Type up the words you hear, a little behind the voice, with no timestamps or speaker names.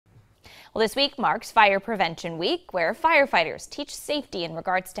Well, this week marks Fire Prevention Week, where firefighters teach safety in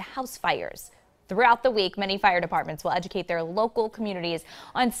regards to house fires. Throughout the week, many fire departments will educate their local communities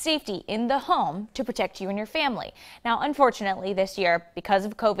on safety in the home to protect you and your family. Now, unfortunately, this year, because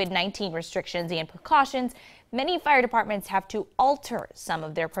of COVID-19 restrictions and precautions, many fire departments have to alter some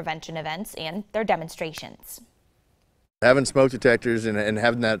of their prevention events and their demonstrations. Having smoke detectors and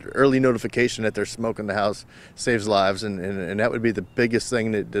having that early notification that there's smoke in the house saves lives, and that would be the biggest thing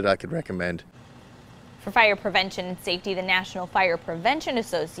that I could recommend. For fire prevention and safety, the National Fire Prevention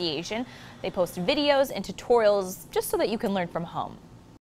Association, they post videos and tutorials just so that you can learn from home.